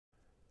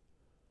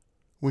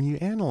When you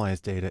analyze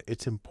data,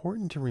 it's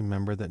important to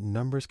remember that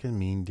numbers can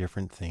mean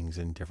different things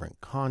in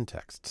different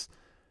contexts.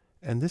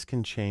 And this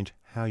can change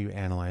how you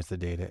analyze the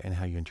data and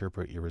how you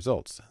interpret your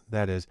results.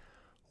 That is,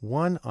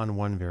 1 on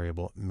one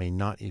variable may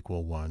not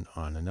equal 1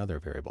 on another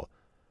variable.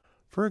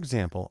 For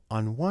example,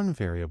 on one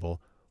variable,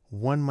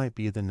 1 might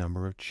be the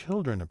number of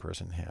children a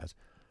person has.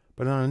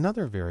 But on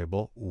another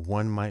variable,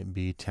 1 might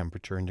be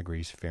temperature in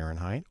degrees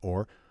Fahrenheit,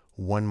 or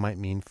 1 might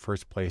mean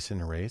first place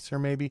in a race, or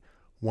maybe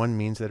 1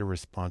 means that a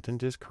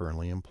respondent is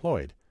currently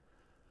employed.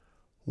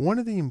 One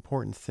of the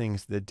important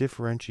things that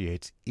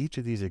differentiates each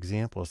of these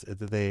examples is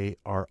that they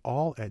are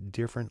all at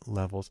different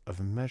levels of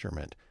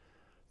measurement.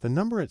 The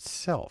number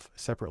itself,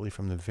 separately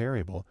from the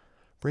variable,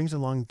 brings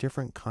along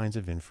different kinds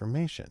of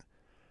information.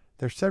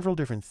 There are several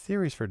different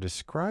theories for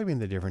describing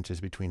the differences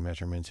between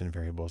measurements and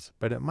variables,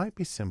 but it might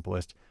be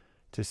simplest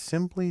to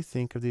simply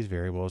think of these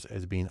variables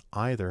as being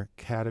either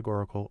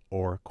categorical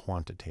or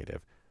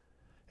quantitative.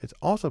 It's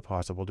also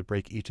possible to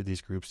break each of these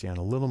groups down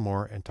a little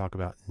more and talk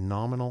about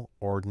nominal,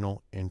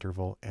 ordinal,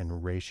 interval,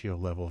 and ratio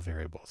level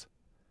variables.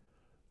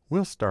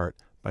 We'll start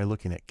by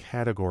looking at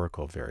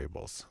categorical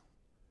variables.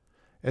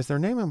 As their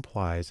name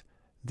implies,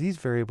 these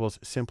variables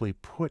simply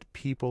put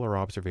people or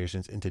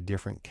observations into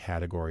different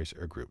categories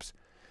or groups.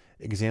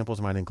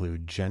 Examples might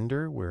include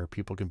gender, where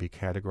people can be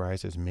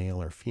categorized as male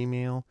or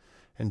female,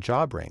 and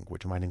job rank,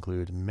 which might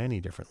include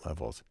many different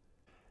levels.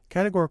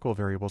 Categorical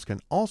variables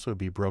can also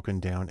be broken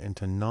down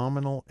into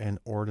nominal and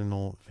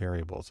ordinal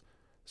variables,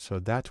 so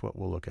that's what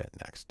we'll look at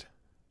next.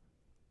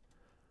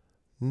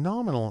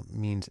 Nominal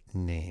means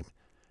name,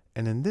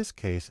 and in this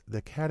case,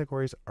 the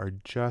categories are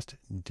just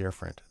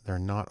different. They're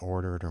not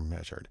ordered or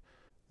measured.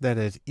 That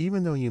is,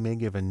 even though you may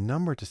give a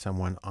number to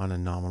someone on a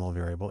nominal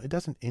variable, it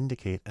doesn't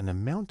indicate an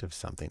amount of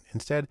something.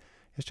 Instead,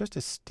 it's just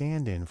a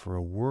stand-in for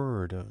a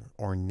word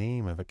or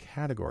name of a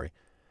category.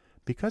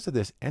 Because of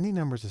this, any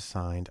numbers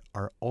assigned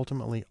are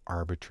ultimately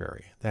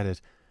arbitrary. That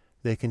is,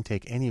 they can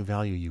take any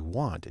value you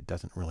want. It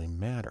doesn't really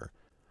matter.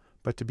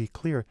 But to be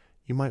clear,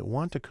 you might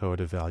want to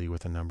code a value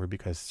with a number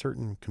because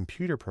certain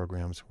computer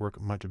programs work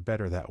much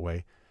better that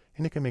way,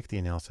 and it can make the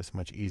analysis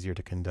much easier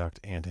to conduct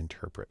and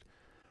interpret.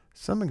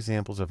 Some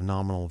examples of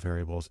nominal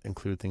variables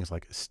include things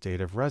like state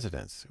of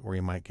residence, where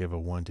you might give a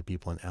 1 to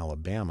people in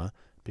Alabama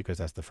because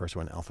that's the first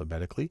one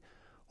alphabetically,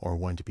 or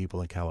 1 to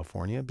people in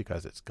California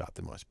because it's got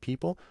the most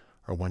people,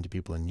 or 1 to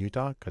people in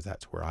Utah because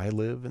that's where I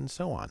live, and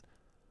so on.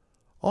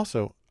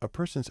 Also, a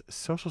person's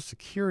social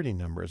security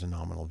number is a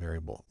nominal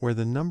variable, where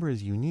the number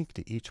is unique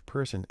to each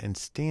person and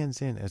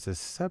stands in as a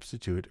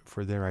substitute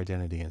for their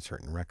identity in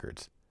certain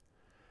records.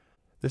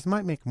 This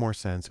might make more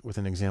sense with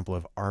an example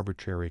of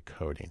arbitrary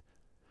coding.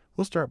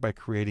 We'll start by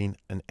creating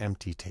an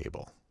empty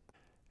table,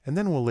 and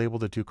then we'll label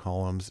the two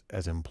columns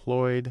as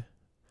employed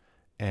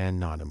and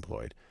not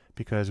employed,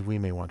 because we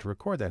may want to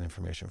record that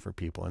information for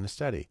people in a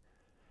study.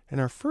 And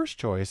our first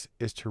choice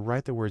is to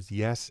write the words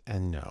yes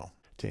and no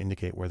to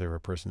indicate whether a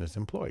person is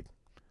employed.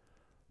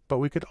 But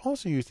we could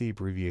also use the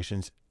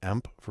abbreviations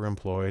EMP for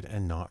employed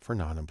and not for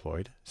not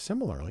employed.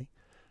 Similarly,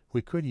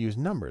 we could use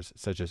numbers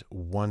such as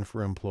 1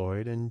 for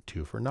employed and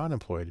 2 for not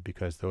employed,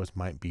 because those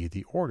might be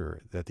the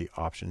order that the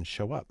options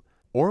show up.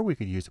 Or we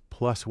could use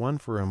 +1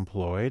 for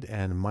employed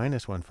and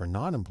 -1 for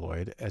not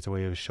employed as a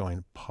way of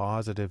showing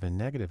positive and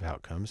negative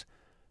outcomes.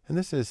 And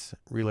this is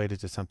related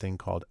to something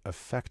called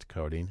effect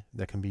coding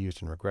that can be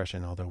used in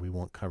regression, although we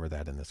won't cover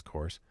that in this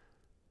course.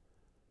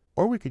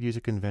 Or we could use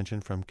a convention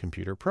from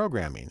computer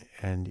programming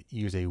and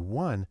use a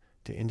 1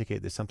 to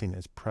indicate that something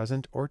is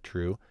present or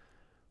true,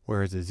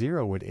 whereas a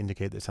 0 would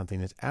indicate that something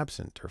is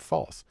absent or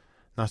false.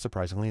 Not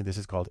surprisingly, this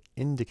is called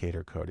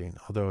indicator coding,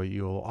 although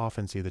you'll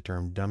often see the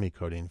term dummy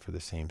coding for the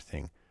same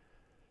thing.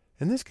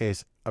 In this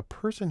case, a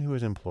person who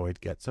is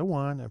employed gets a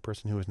 1, a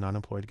person who is not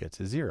employed gets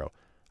a 0.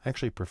 I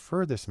actually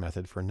prefer this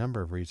method for a number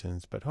of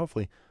reasons, but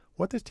hopefully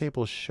what this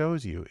table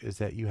shows you is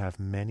that you have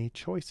many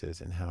choices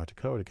in how to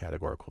code a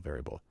categorical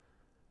variable.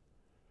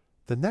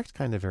 The next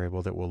kind of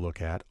variable that we'll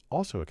look at,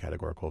 also a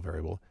categorical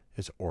variable,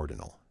 is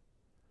ordinal.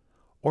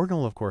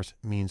 Ordinal, of course,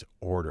 means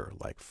order,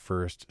 like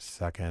first,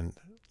 second,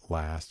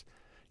 last.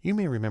 You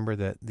may remember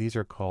that these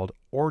are called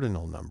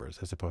ordinal numbers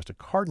as opposed to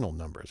cardinal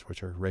numbers,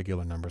 which are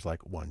regular numbers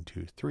like 1,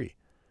 2, 3.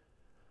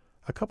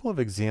 A couple of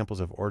examples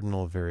of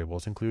ordinal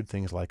variables include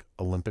things like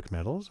Olympic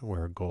medals,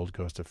 where gold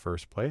goes to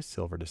first place,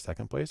 silver to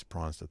second place,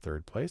 bronze to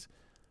third place.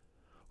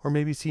 Or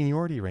maybe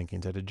seniority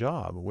rankings at a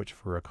job, which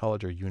for a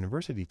college or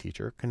university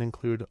teacher can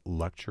include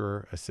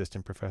lecturer,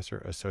 assistant professor,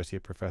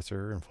 associate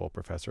professor, and full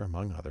professor,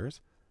 among others.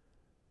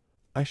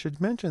 I should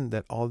mention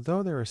that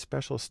although there are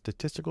special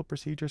statistical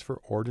procedures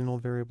for ordinal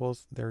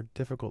variables, they're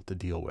difficult to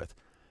deal with.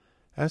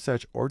 As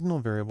such, ordinal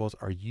variables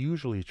are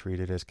usually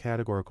treated as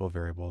categorical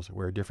variables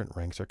where different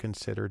ranks are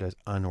considered as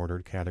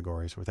unordered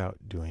categories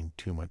without doing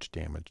too much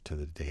damage to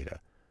the data.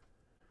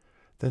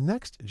 The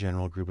next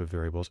general group of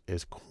variables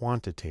is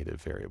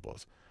quantitative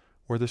variables,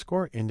 where the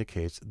score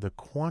indicates the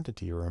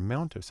quantity or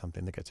amount of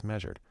something that gets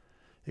measured.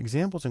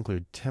 Examples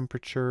include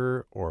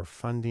temperature or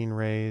funding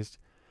raised,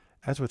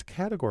 As with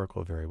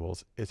categorical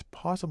variables, it's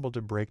possible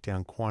to break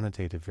down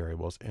quantitative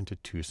variables into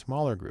two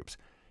smaller groups,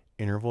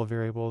 interval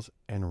variables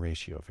and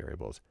ratio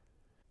variables.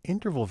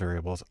 Interval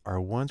variables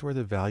are ones where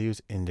the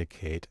values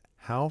indicate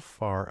how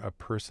far a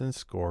person's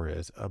score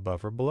is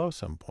above or below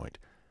some point.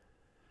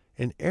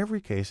 In every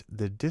case,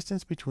 the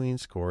distance between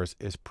scores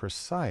is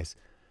precise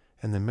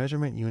and the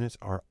measurement units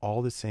are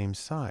all the same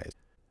size.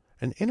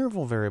 An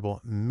interval variable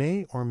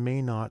may or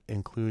may not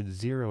include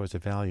 0 as a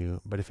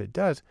value, but if it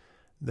does,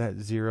 that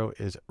 0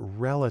 is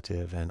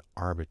relative and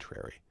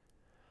arbitrary.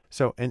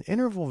 So an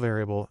interval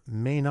variable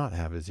may not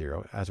have a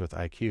 0, as with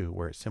IQ,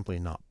 where it's simply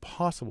not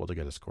possible to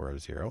get a score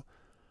of 0,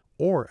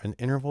 or an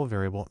interval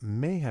variable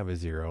may have a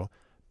 0,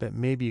 but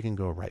maybe you can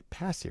go right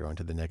past 0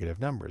 into the negative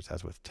numbers,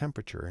 as with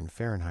temperature in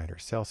Fahrenheit or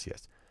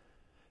Celsius.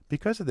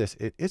 Because of this,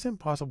 it isn't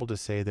possible to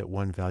say that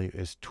one value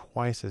is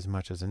twice as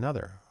much as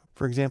another.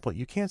 For example,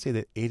 you can't say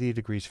that 80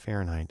 degrees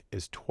Fahrenheit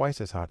is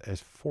twice as hot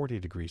as 40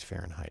 degrees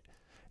Fahrenheit.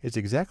 It's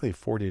exactly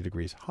 40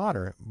 degrees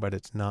hotter, but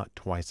it's not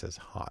twice as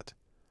hot.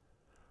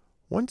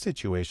 One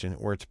situation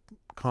where it's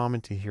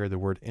common to hear the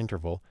word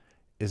interval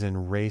is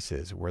in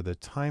races, where the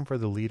time for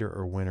the leader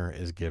or winner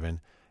is given,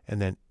 and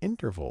then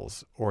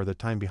intervals, or the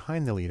time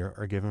behind the leader,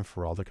 are given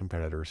for all the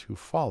competitors who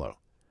follow.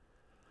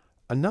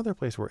 Another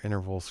place where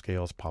interval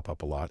scales pop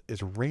up a lot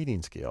is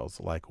rating scales,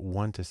 like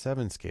 1 to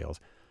 7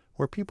 scales,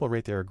 where people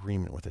rate their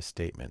agreement with a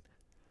statement.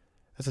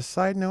 As a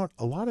side note,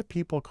 a lot of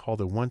people call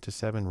the 1 to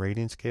 7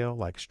 rating scale,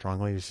 like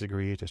strongly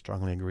disagree to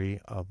strongly agree,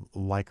 a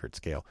Likert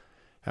scale,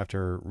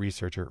 after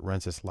researcher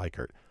Rensis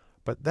Likert.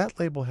 But that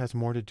label has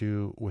more to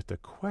do with the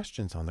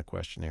questions on the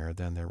questionnaire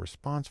than their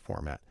response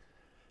format.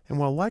 And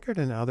while Likert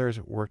and others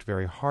worked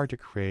very hard to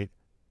create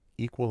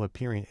equal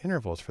appearing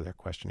intervals for their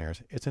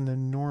questionnaires, it's an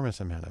enormous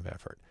amount of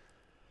effort.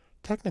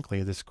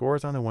 Technically, the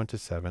scores on a 1 to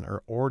 7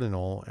 are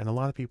ordinal, and a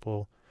lot of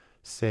people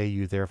say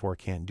you therefore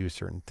can't do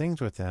certain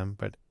things with them,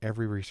 but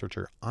every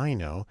researcher I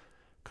know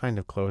kind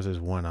of closes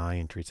one eye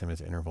and treats them as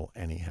interval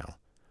anyhow.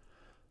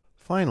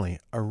 Finally,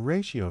 a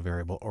ratio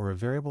variable, or a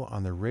variable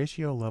on the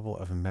ratio level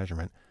of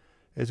measurement,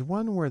 is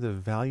one where the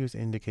values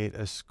indicate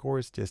a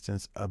score's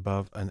distance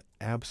above an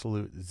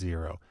absolute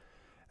 0.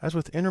 As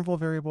with interval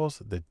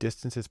variables, the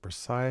distance is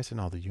precise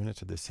and all the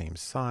units are the same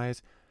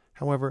size.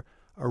 However,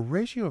 a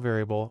ratio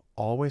variable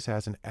always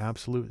has an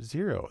absolute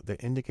 0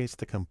 that indicates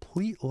the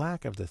complete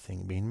lack of the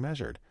thing being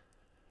measured.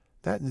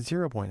 That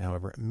 0 point,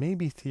 however, may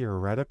be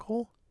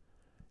theoretical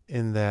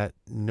in that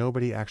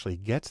nobody actually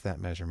gets that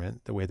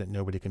measurement, the way that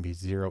nobody can be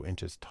 0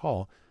 inches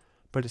tall,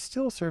 but it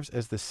still serves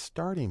as the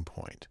starting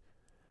point.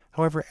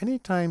 However,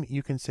 anytime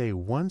you can say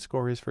one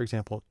score is, for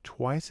example,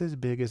 twice as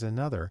big as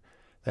another,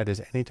 that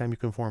is, anytime you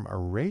can form a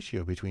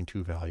ratio between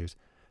two values,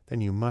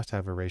 then you must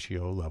have a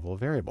ratio level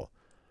variable.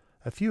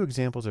 A few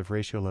examples of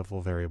ratio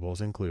level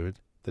variables include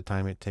the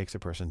time it takes a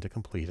person to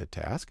complete a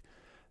task.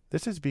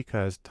 This is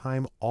because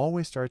time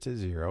always starts at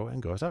 0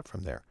 and goes up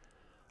from there.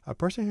 A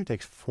person who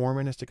takes 4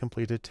 minutes to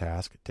complete a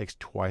task takes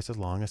twice as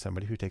long as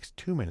somebody who takes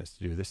 2 minutes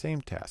to do the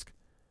same task.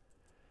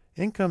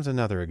 Income's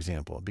another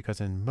example,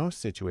 because in most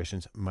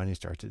situations, money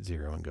starts at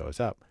 0 and goes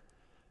up.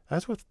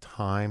 As with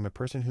time, a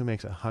person who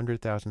makes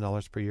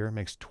 $100,000 per year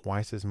makes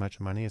twice as much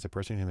money as a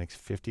person who makes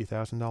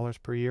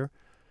 $50,000 per year,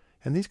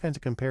 and these kinds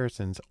of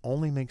comparisons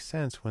only make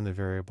sense when the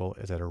variable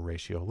is at a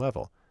ratio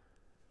level.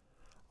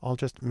 I'll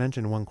just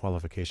mention one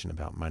qualification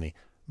about money.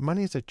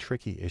 Money is a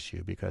tricky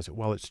issue because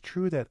while it's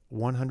true that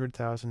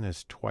 $100,000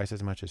 is twice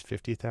as much as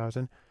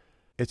 $50,000,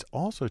 it's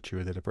also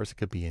true that a person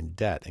could be in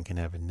debt and can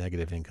have a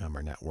negative income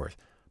or net worth.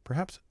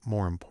 Perhaps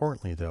more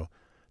importantly, though,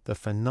 the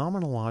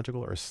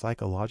phenomenological or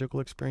psychological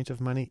experience of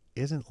money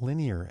isn't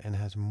linear and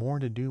has more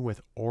to do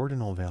with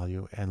ordinal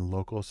value and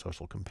local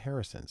social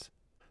comparisons.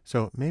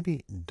 So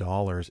maybe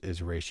dollars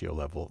is ratio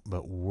level,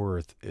 but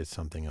worth is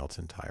something else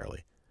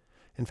entirely.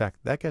 In fact,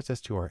 that gets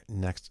us to our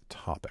next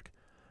topic.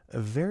 A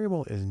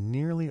variable is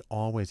nearly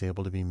always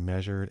able to be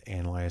measured,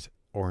 analyzed,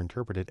 or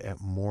interpreted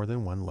at more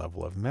than one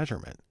level of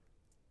measurement.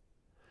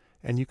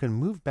 And you can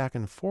move back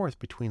and forth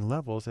between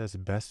levels as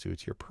best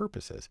suits your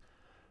purposes.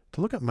 To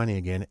look at money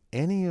again,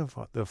 any of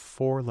the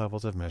 4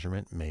 levels of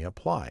measurement may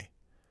apply.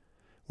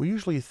 We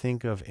usually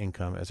think of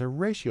income as a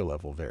ratio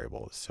level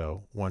variable,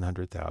 so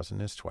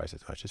 100,000 is twice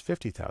as much as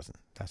 50,000.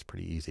 That's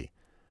pretty easy.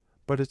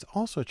 But it's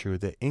also true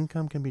that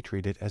income can be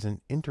treated as an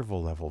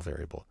interval level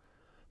variable.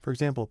 For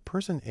example,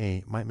 person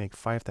A might make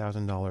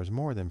 $5,000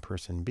 more than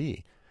person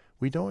B.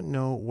 We don't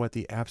know what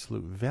the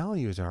absolute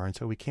values are, and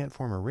so we can't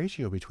form a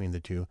ratio between the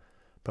two,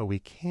 but we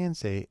can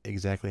say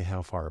exactly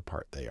how far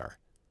apart they are.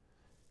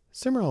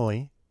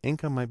 Similarly,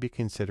 income might be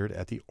considered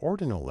at the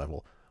ordinal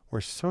level, where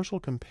social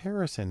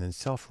comparison and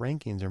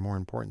self-rankings are more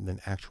important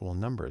than actual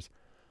numbers.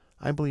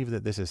 I believe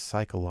that this is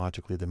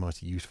psychologically the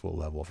most useful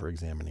level for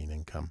examining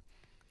income.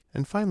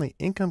 And finally,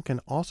 income can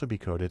also be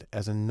coded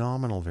as a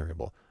nominal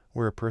variable,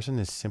 where a person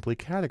is simply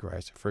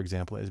categorized, for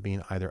example, as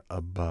being either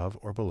above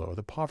or below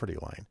the poverty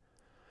line.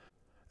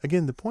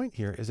 Again, the point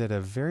here is that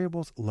a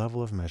variable's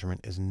level of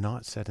measurement is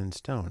not set in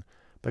stone,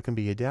 but can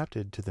be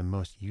adapted to the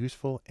most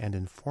useful and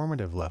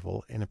informative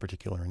level in a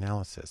particular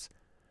analysis.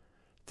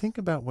 think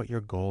about what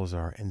your goals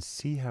are and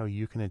see how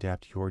you can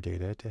adapt your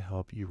data to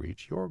help you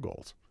reach your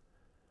goals.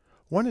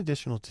 One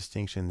additional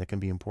distinction that can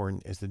be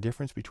important is the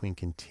difference between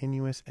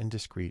continuous and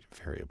discrete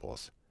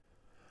variables.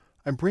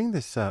 I bring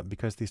this up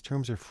because these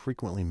terms are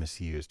frequently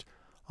misused.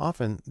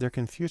 Often, they're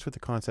confused with the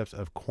concepts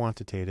of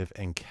quantitative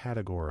and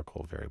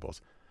categorical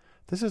variables.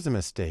 This is a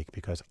mistake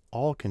because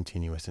all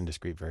continuous and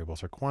discrete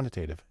variables are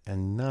quantitative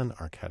and none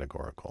are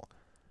categorical.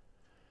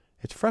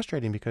 It's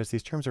frustrating because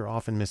these terms are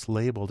often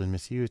mislabeled and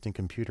misused in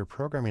computer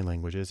programming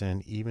languages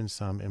and even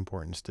some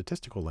important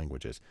statistical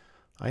languages.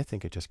 I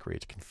think it just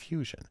creates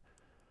confusion.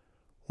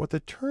 What the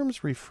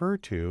terms refer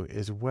to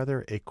is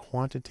whether a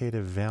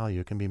quantitative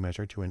value can be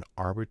measured to an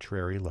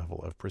arbitrary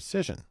level of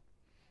precision,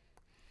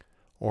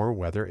 or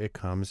whether it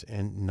comes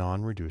in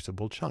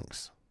non-reducible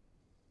chunks.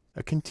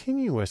 A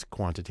continuous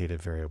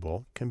quantitative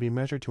variable can be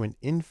measured to an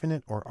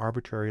infinite or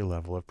arbitrary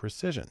level of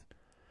precision.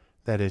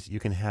 That is, you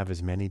can have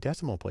as many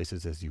decimal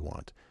places as you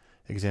want.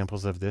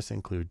 Examples of this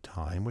include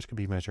time, which can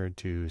be measured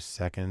to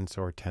seconds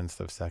or tenths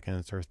of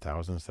seconds or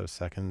thousandths of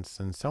seconds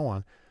and so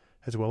on,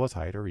 as well as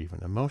height or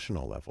even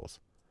emotional levels.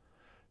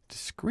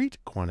 Discrete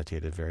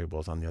quantitative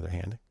variables, on the other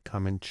hand,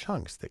 come in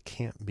chunks that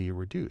can't be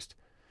reduced.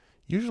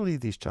 Usually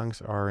these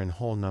chunks are in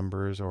whole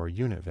numbers or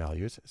unit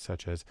values,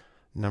 such as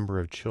number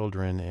of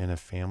children in a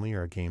family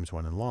or games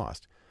won and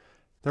lost.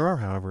 There are,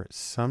 however,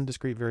 some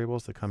discrete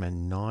variables that come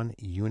in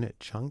non-unit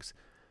chunks,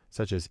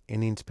 such as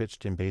innings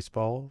pitched in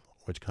baseball,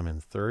 which come in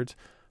thirds,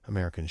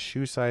 American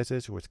shoe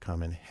sizes, which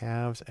come in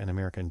halves, and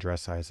American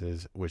dress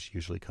sizes, which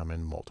usually come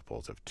in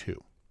multiples of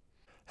 2.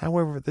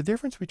 However, the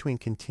difference between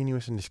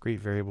continuous and discrete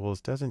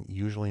variables doesn't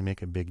usually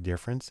make a big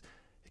difference.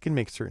 It can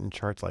make certain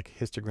charts like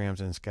histograms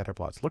and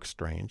scatterplots look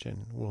strange,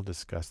 and we'll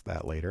discuss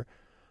that later.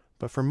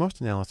 But for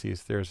most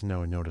analyses, there's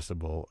no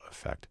noticeable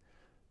effect.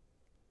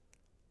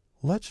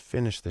 Let's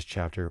finish this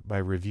chapter by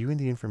reviewing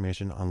the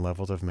information on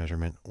levels of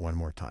measurement one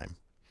more time.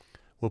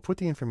 We'll put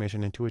the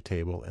information into a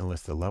table and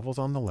list the levels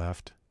on the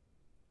left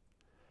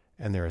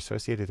and their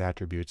associated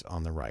attributes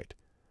on the right.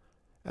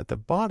 At the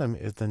bottom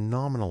is the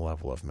nominal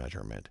level of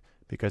measurement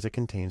because it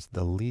contains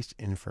the least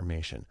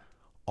information.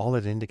 All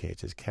it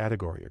indicates is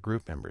category or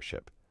group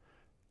membership.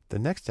 The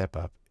next step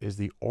up is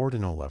the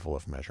ordinal level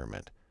of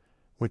measurement,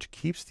 which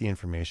keeps the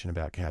information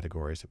about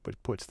categories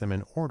but puts them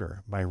in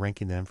order by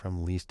ranking them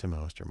from least to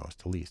most or most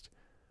to least.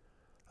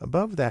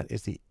 Above that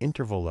is the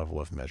interval level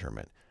of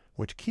measurement,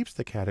 which keeps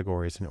the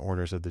categories and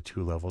orders of the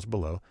two levels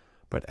below,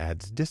 but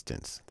adds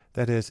distance.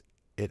 That is,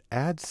 it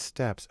adds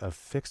steps of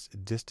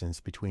fixed distance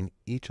between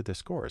each of the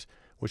scores,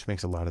 which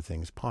makes a lot of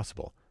things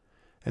possible.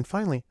 And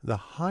finally, the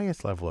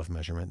highest level of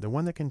measurement, the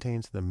one that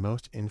contains the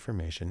most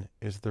information,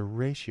 is the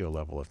ratio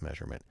level of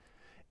measurement.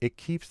 It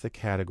keeps the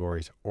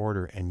categories,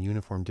 order, and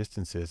uniform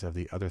distances of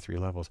the other three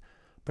levels,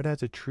 but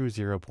adds a true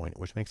 0 point,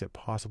 which makes it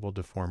possible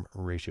to form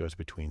ratios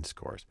between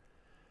scores.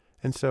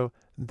 And so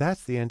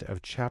that's the end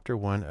of Chapter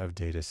 1 of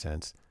Data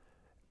Sense,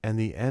 and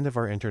the end of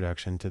our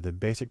introduction to the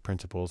basic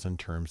principles and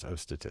terms of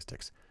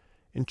statistics.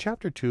 In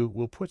Chapter 2,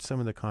 we'll put some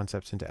of the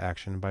concepts into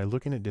action by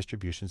looking at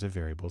distributions of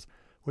variables,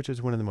 which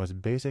is one of the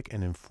most basic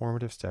and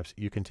informative steps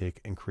you can take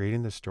in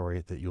creating the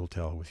story that you'll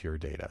tell with your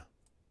data.